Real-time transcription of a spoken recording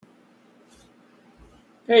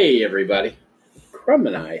Hey everybody, Crumb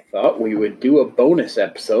and I thought we would do a bonus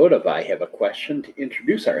episode of I Have a Question to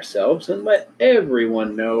introduce ourselves and let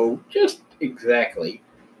everyone know just exactly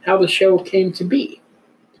how the show came to be.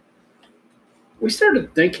 We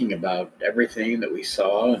started thinking about everything that we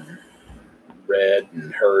saw and read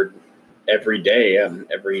and heard every day on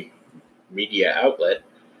every media outlet,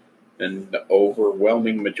 and the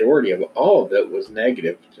overwhelming majority of all of it was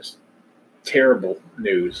negative, just terrible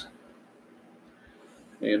news.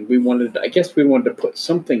 And we wanted to put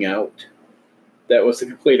something out that was the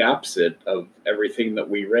complete opposite of everything that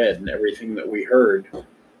we read and everything that we heard,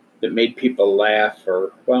 that made people laugh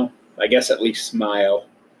or, well, I guess at least smile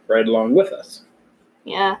right along with us.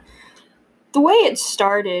 Yeah. The way it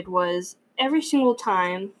started was every single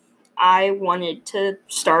time I wanted to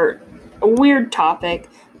start a weird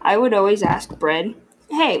topic, I would always ask Brad,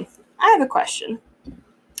 hey, I have a question,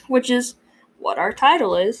 which is what our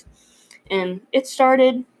title is. And it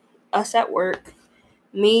started us at work,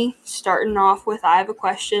 me starting off with I have a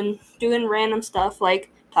question, doing random stuff like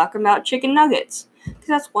talking about chicken nuggets. Because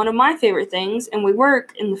that's one of my favorite things, and we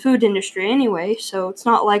work in the food industry anyway, so it's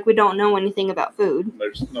not like we don't know anything about food.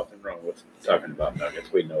 There's nothing wrong with talking about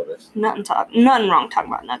nuggets. We know this. Nothing wrong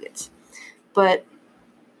talking about nuggets. But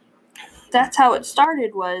that's how it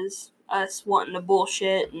started, was us wanting to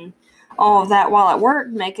bullshit and all of that while at work,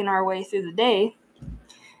 making our way through the day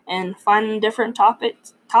and finding different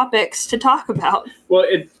topics to talk about. Well,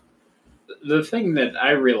 the thing that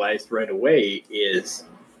I realized right away is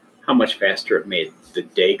how much faster it made the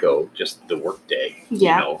day go, just the work day,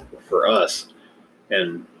 for us.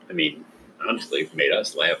 And, I mean, honestly, it made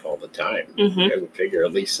us laugh all the time. Mm-hmm. I would figure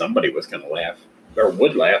at least somebody was going to laugh, or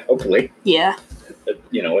would laugh, hopefully. Yeah.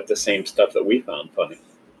 At the same stuff that we found funny.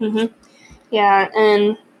 Mm-hmm. Yeah,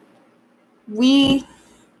 and we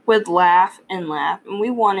would laugh, and we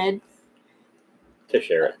wanted to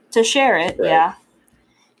share it, right. Yeah.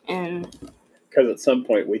 And because at some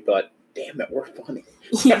point we thought, damn it, we're funny.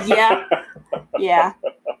 Yeah. Yeah.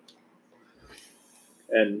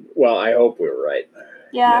 And, well, I hope we were right.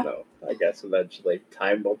 Yeah. I guess eventually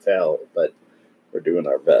time will tell, but we're doing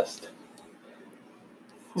our best.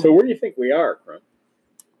 So where do you think we are, Crumb?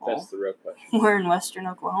 That's the real question. We're in western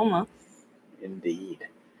Oklahoma. Indeed.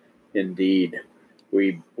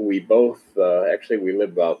 We both, actually, we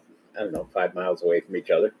live about, 5 miles away from each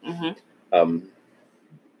other. Mm-hmm.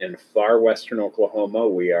 In far western Oklahoma,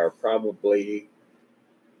 we are probably,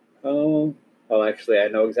 actually, I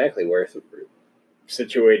know exactly where it's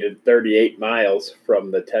situated, 38 miles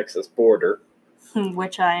from the Texas border.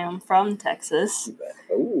 Which I am from Texas.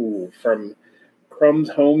 Oh, from Crumb's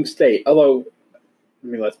home state. Although,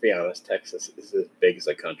 let's be honest, Texas is as big as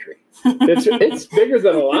a country. It's bigger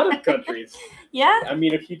than a lot of countries. Yeah.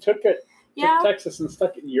 If you took Texas and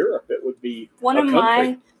stuck it in Europe, it would be one of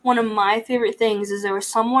my favorite things is there was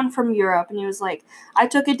someone from Europe, and he was like, I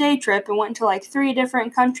took a day trip and went to 3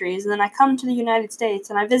 different countries, and then I come to the United States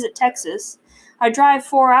and I visit Texas. I drive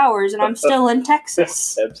 4 hours and I'm still in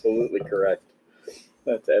Texas. Absolutely correct.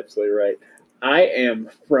 That's absolutely right. I am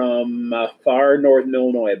from far northern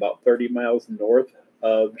Illinois, about 30 miles north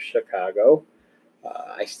of Chicago.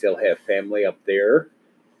 I still have family up there.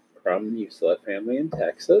 Crumb, you still have family in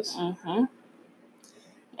Texas. Mm-hmm.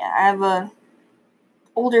 Yeah, I have a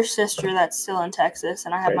older sister that's still in Texas,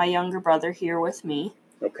 and I have my younger brother here with me.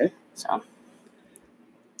 Okay. So.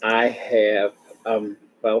 I have, I'm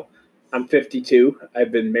 52.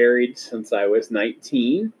 I've been married since I was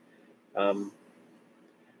 19. To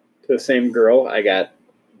the same girl. I got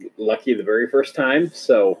lucky the very first time.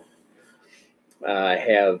 So I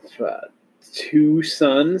have 2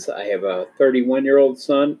 sons. I have a 31-year-old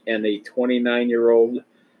son and a 29-year-old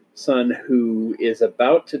son who is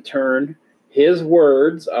about to turn, his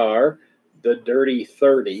words are, the dirty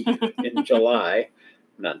 30 in July.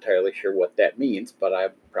 I'm not entirely sure what that means, but I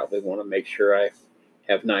probably want to make sure I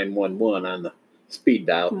have 911 on the speed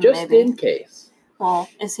dial, just in case. Well,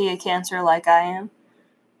 is he a Cancer like I am?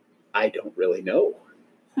 I don't really know.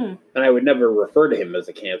 And I would never refer to him as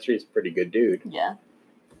a Cancer. He's a pretty good dude. Yeah.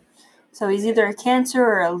 So he's either a Cancer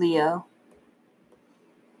or a Leo.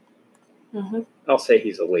 Mm-hmm. I'll say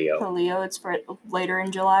he's a Leo. A Leo, it's for later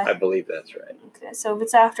in July? I believe that's right. Okay, so if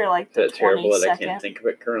it's after the 22nd. Is that terrible that I can't think of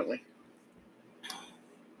it currently?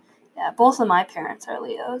 Yeah, both of my parents are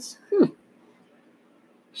Leos.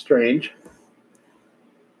 Strange.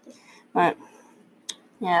 But,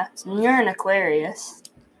 yeah, so you're an Aquarius.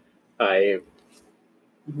 I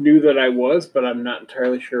knew that I was, but I'm not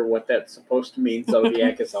entirely sure what that's supposed to mean.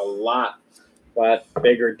 Zodiac is a lot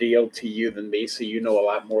bigger deal to you than me, so you know a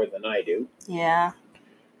lot more than I do. Yeah.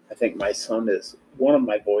 I think my son is one of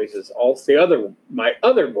my boys is also my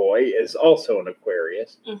other boy is also an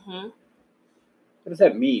Aquarius. Mm-hmm. What does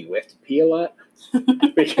that mean? We have to pee a lot?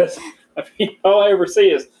 Because I mean, all I ever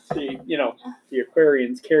see is the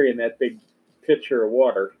Aquarians carrying that big pitcher of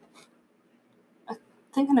water. I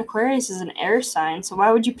think an Aquarius is an air sign, so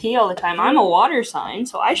why would you pee all the time? I'm a water sign,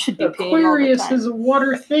 so I should be peeing all the Aquarius time. is a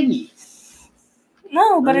water thingy.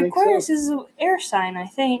 No, but I think Aquarius so. is an air sign, I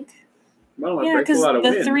think. Well, it Yeah, breaks a 'cause lot of the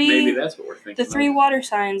wind. three- Maybe that's what we're thinking. The 3 water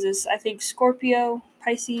signs is, I think, Scorpio,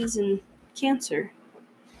 Pisces, and Cancer.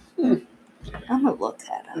 I'm gonna look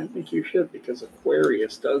that I up. think you should, because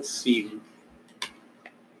Aquarius does seem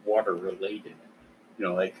water related. You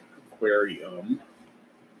know, like aquarium.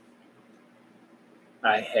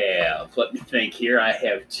 Let me think here, I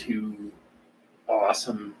have 2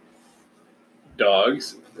 awesome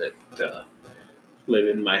dogs that live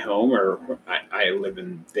in my home, or I live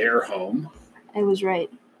in their home. I was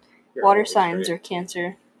right. You're Water always signs right. are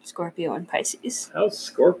Cancer, Scorpio, and Pisces. How's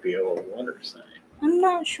Scorpio a water sign? I'm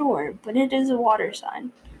not sure, but it is a water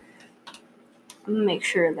sign. I'm gonna make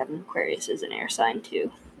sure that an Aquarius is an air sign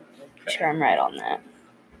too. Okay. Sure, I'm right on that.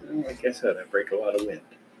 Well, like I said, I break a lot of wind.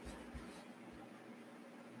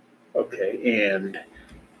 Okay, and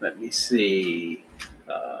let me see.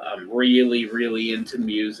 I'm really, really into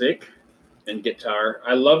music and guitar.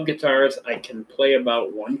 I love guitars. I can play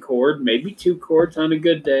about 1 chord, maybe 2 chords on a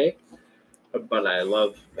good day, but I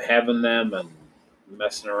love having them and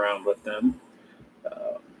messing around with them.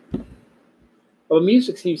 Well,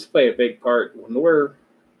 music seems to play a big part. When we're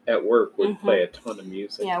at work, we play a ton of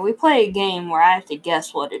music. Yeah, we play a game where I have to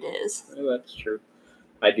guess what it is. Well, that's true.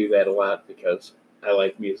 I do that a lot because I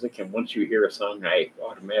like music, and once you hear a song, I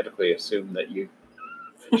automatically assume that you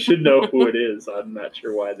should know who it is. I'm not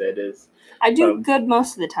sure why that is. I do good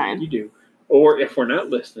most of the time. You do. Or if we're not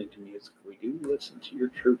listening to music, we do listen to your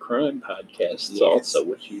true crime podcasts also,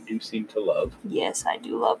 which you do seem to love. Yes, I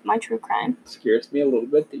do love my true crime. It scares me a little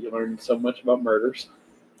bit that you learned so much about murders.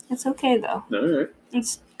 It's okay, though. All right.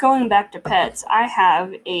 It's going back to pets. I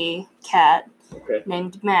have a cat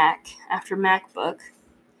named Mac, after MacBook.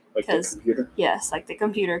 Like the computer? Yes, like the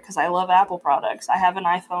computer, because I love Apple products. I have an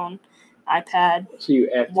iPhone, iPad, So you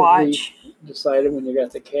actively watch. Decided when you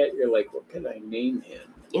got the cat, you're like, what can I name him?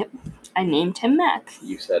 Yep. I named him Mac.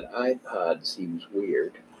 You said iPod seems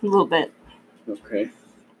weird. A little bit. Okay.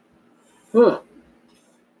 Huh.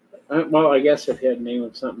 Well, I guess if you had a name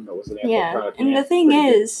of something that was an Apple product. And the thing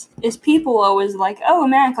is people always like, oh,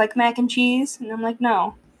 Mac, like mac and cheese. And I'm like,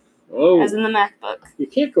 no. Oh. As in the MacBook. You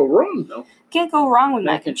can't go wrong, though. Can't go wrong with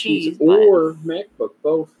mac and cheese. Or MacBook,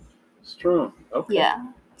 both strong. Okay. Yeah.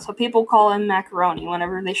 So people call him macaroni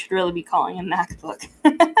whenever they should really be calling him MacBook.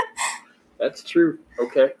 That's true.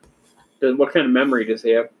 Okay. What kind of memory does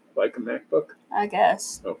he have? Like a MacBook? I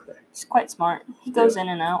guess. Okay. He's quite smart. He goes in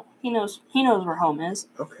and out. He knows where home is.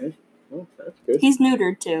 Okay. Well, that's good. He's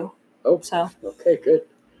neutered too. Oh. So. Okay, good.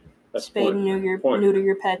 That's spade and neuter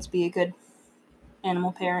your pets. Be a good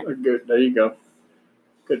animal parent. Good. There you go.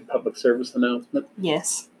 Good public service announcement.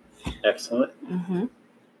 Yes. Excellent. Mm-hmm.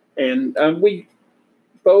 And we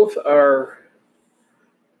both are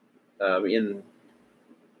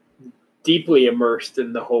deeply immersed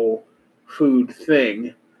in the whole food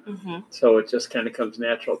thing. Mm-hmm. So it just kind of comes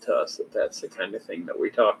natural to us that that's the kind of thing that we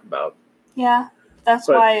talk about. Yeah, that's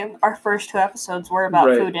why our first 2 episodes were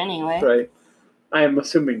about food anyway. Right. I am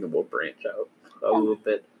assuming that we'll branch out a little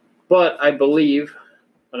bit. But I believe,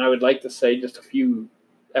 and I would like to say just a few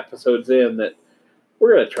episodes in, that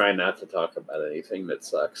we're going to try not to talk about anything that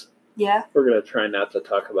sucks. Yeah. We're going to try not to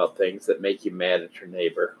talk about things that make you mad at your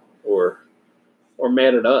neighbor or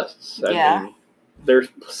mad at us. I mean, there's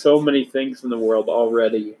so many things in the world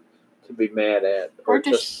already to be mad at or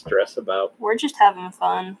just stress about. We're just having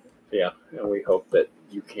fun. Yeah, and we hope that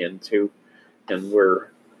you can too. And we're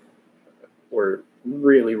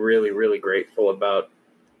really, really, really grateful about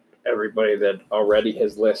everybody that already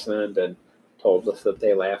has listened and told us that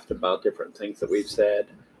they laughed about different things that we've said,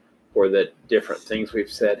 or that different things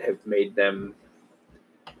we've said have made them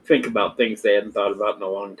think about things they hadn't thought about in a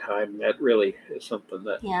long time. That really is something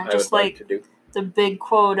that I would like to do. The big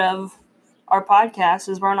quote of our podcast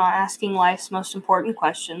is, we're not asking life's most important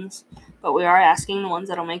questions, but we are asking the ones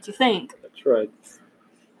that'll make you think. That's right.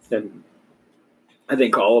 And I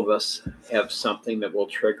think all of us have something that will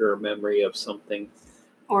trigger a memory of something.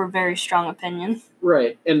 Or a very strong opinion.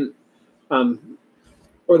 Right. And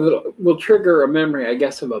or that will trigger a memory, I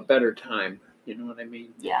guess, of a better time. You know what I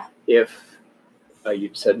mean? Yeah. If you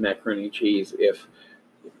said macaroni and cheese, if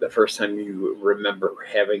the first time you remember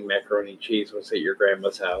having macaroni and cheese was at your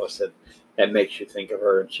grandma's house, that makes you think of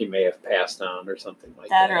her and she may have passed on or something like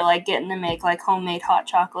That that. or like getting to make like homemade hot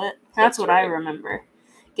chocolate. That's what I remember.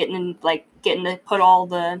 Getting to put all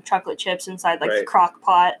the chocolate chips inside like the crock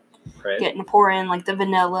pot. Right. Getting to pour in like the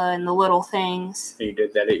vanilla and the little things. And you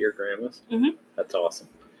did that at your grandma's? Mm-hmm. That's awesome.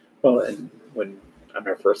 Well, and when on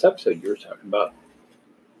our first episode you were talking about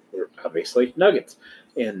obviously nuggets.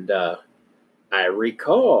 And I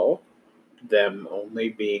recall them only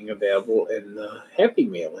being available in the Happy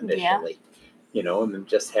Meal initially. You know, and then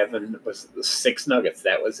just having was 6 nuggets.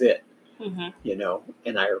 That was it. Mm-hmm. You know,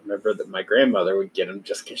 and I remember that my grandmother would get them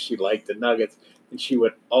just because she liked the nuggets, and she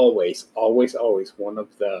would always one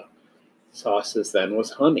of the sauces then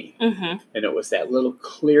was honey, mm-hmm. and it was that little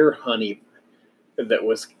clear honey that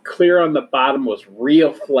was clear on the bottom, was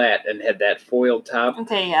real flat, and had that foil top,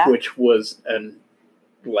 which was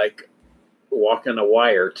like walking a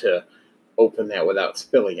wire to open that without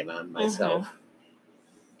spilling it on myself. Mm-hmm.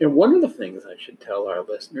 And one of the things I should tell our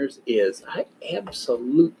listeners is I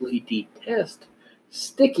absolutely detest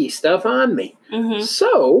sticky stuff on me. Mm-hmm.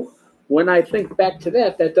 So when I think back to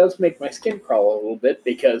that does make my skin crawl a little bit,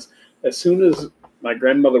 because as soon as my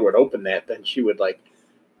grandmother would open that, then she would like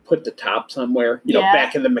put the top somewhere, you know,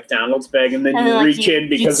 back in the McDonald's bag, and then you reach in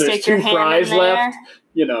because there's 2 fries left,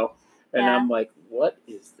 you know, and I'm like, what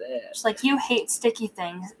is that? It's like, you hate sticky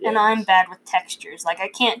things, and I'm bad with textures. Like, I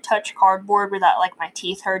can't touch cardboard without, like, my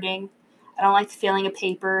teeth hurting. I don't like the feeling of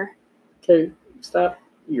paper. Okay, stop.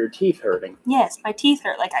 Your teeth hurting. Yes, my teeth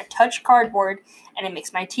hurt. Like, I touch cardboard, and it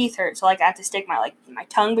makes my teeth hurt. So, like, I have to stick my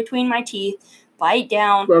tongue between my teeth, bite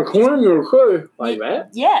down. Like that?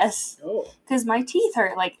 Yes. Oh. Because my teeth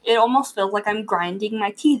hurt. Like, it almost feels like I'm grinding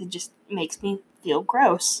my teeth. It just makes me feel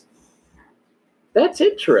gross. That's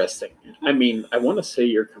interesting. I mean, I want to say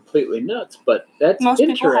you're completely nuts, but that's Most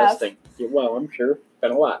interesting. Yeah, well, I'm sure.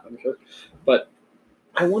 Been a lot, I'm sure. But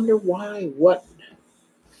I wonder what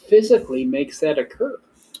physically makes that occur.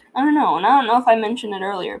 I don't know, and I don't know if I mentioned it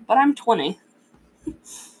earlier, but I'm 20.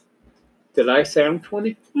 Did I say I'm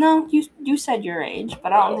 20? No, you said your age,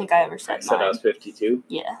 but I don't think I ever said mine. I said I was 52?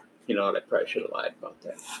 Yeah. You know what? I probably should have lied about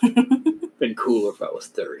that. Been cooler if I was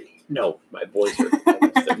 30. No, my boys are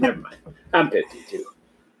almost 30. Never mind. I'm 52.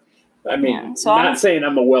 I mean, so I'm not saying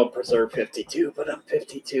I'm a well-preserved 52, but I'm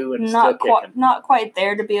 52 and still kicking. Not quite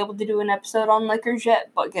there to be able to do an episode on liquors yet,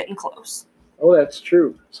 but getting close. Oh, that's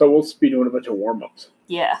true. So we'll be doing a bunch of warm-ups.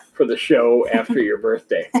 Yeah. For the show after your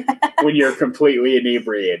birthday, when you're completely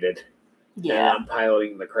inebriated. Yeah. And I'm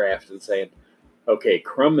piloting the craft and saying, okay,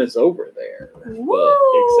 Crumb is over there. Woo!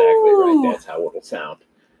 Exactly right. That's how it'll sound.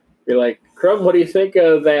 Be like, Crumb, what do you think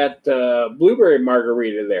of that blueberry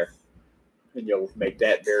margarita there? And you'll make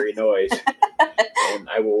that very noise. And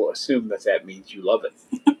I will assume that means you love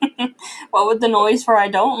it. What would the noise for I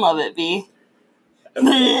don't love it be?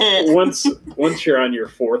 Once you're on your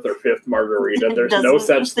 4th or 5th margarita, there's no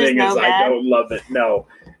such thing as I don't love it. No,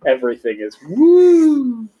 everything is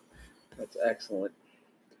woo. That's excellent.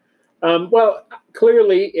 Well,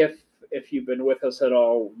 clearly, if you've been with us at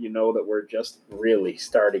all, you know that we're just really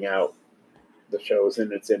starting out. The show's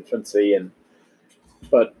in its infancy,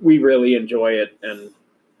 but we really enjoy it, and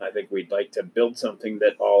I think we'd like to build something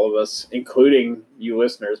that all of us, including you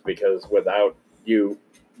listeners, because without you,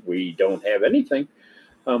 we don't have anything,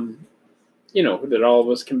 that all of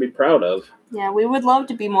us can be proud of. Yeah, we would love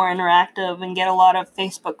to be more interactive and get a lot of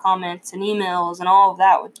Facebook comments and emails and all of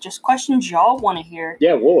that with just questions y'all want to hear.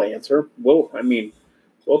 Yeah, we'll answer. We'll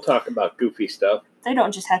talk about goofy stuff. They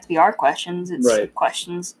don't just have to be our questions. It's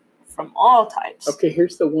questions from all types. Okay,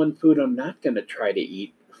 here's the one food I'm not going to try to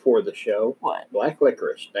eat for the show. What? Black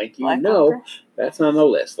licorice. Thank you. Licorice? That's on the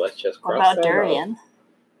list. Let's just cross that out. What about durian?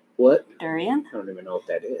 What? Durian? I don't even know what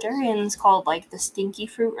that is. Durian's called like the stinky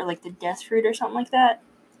fruit or like the death fruit or something like that.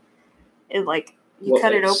 It you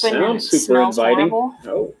cut it open and it smells horrible.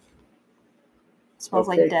 Oh. It smells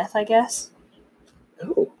like death, I guess.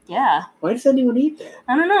 Oh. Yeah. Why does anyone eat that?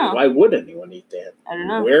 I don't know. Why would anyone eat that? I don't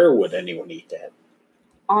know. Where would anyone eat that?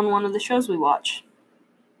 On one of the shows we watch.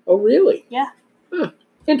 Oh, really? Yeah. Huh.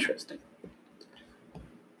 Interesting.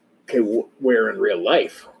 Okay, where in real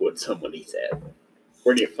life would someone eat that?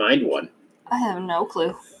 Where do you find one? I have no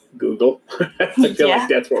clue. Google. I feel like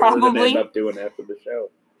that's what we're going to end up doing after the show.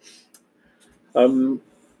 I want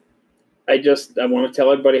to tell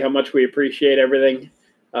everybody how much we appreciate everything.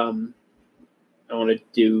 I want to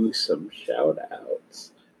do some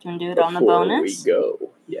shout-outs. Do you want to do it on the bonus? Before we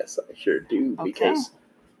go. Yes, I sure do. Okay. Because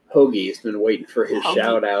Hoagie has been waiting for his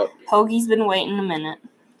shout-out. Hoagie's been waiting a minute.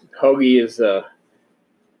 Hoagie is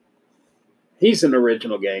he's an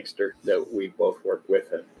original gangster that we both worked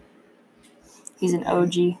with. And he's an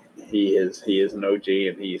OG. He is an OG,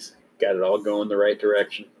 and he's got it all going the right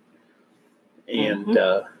direction. And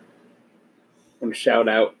I want to shout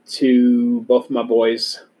out to both my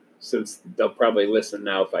boys, since they'll probably listen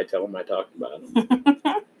now if I tell them I talked about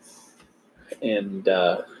them. And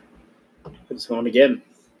I just want to again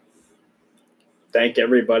thank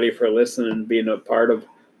everybody for listening and being a part of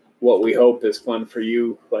what we hope is fun for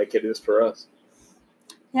you like it is for us.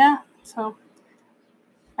 Yeah, so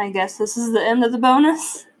I guess this is the end of the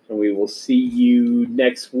bonus. And we will see you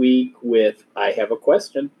next week with I Have a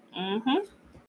Question. Mm-hmm.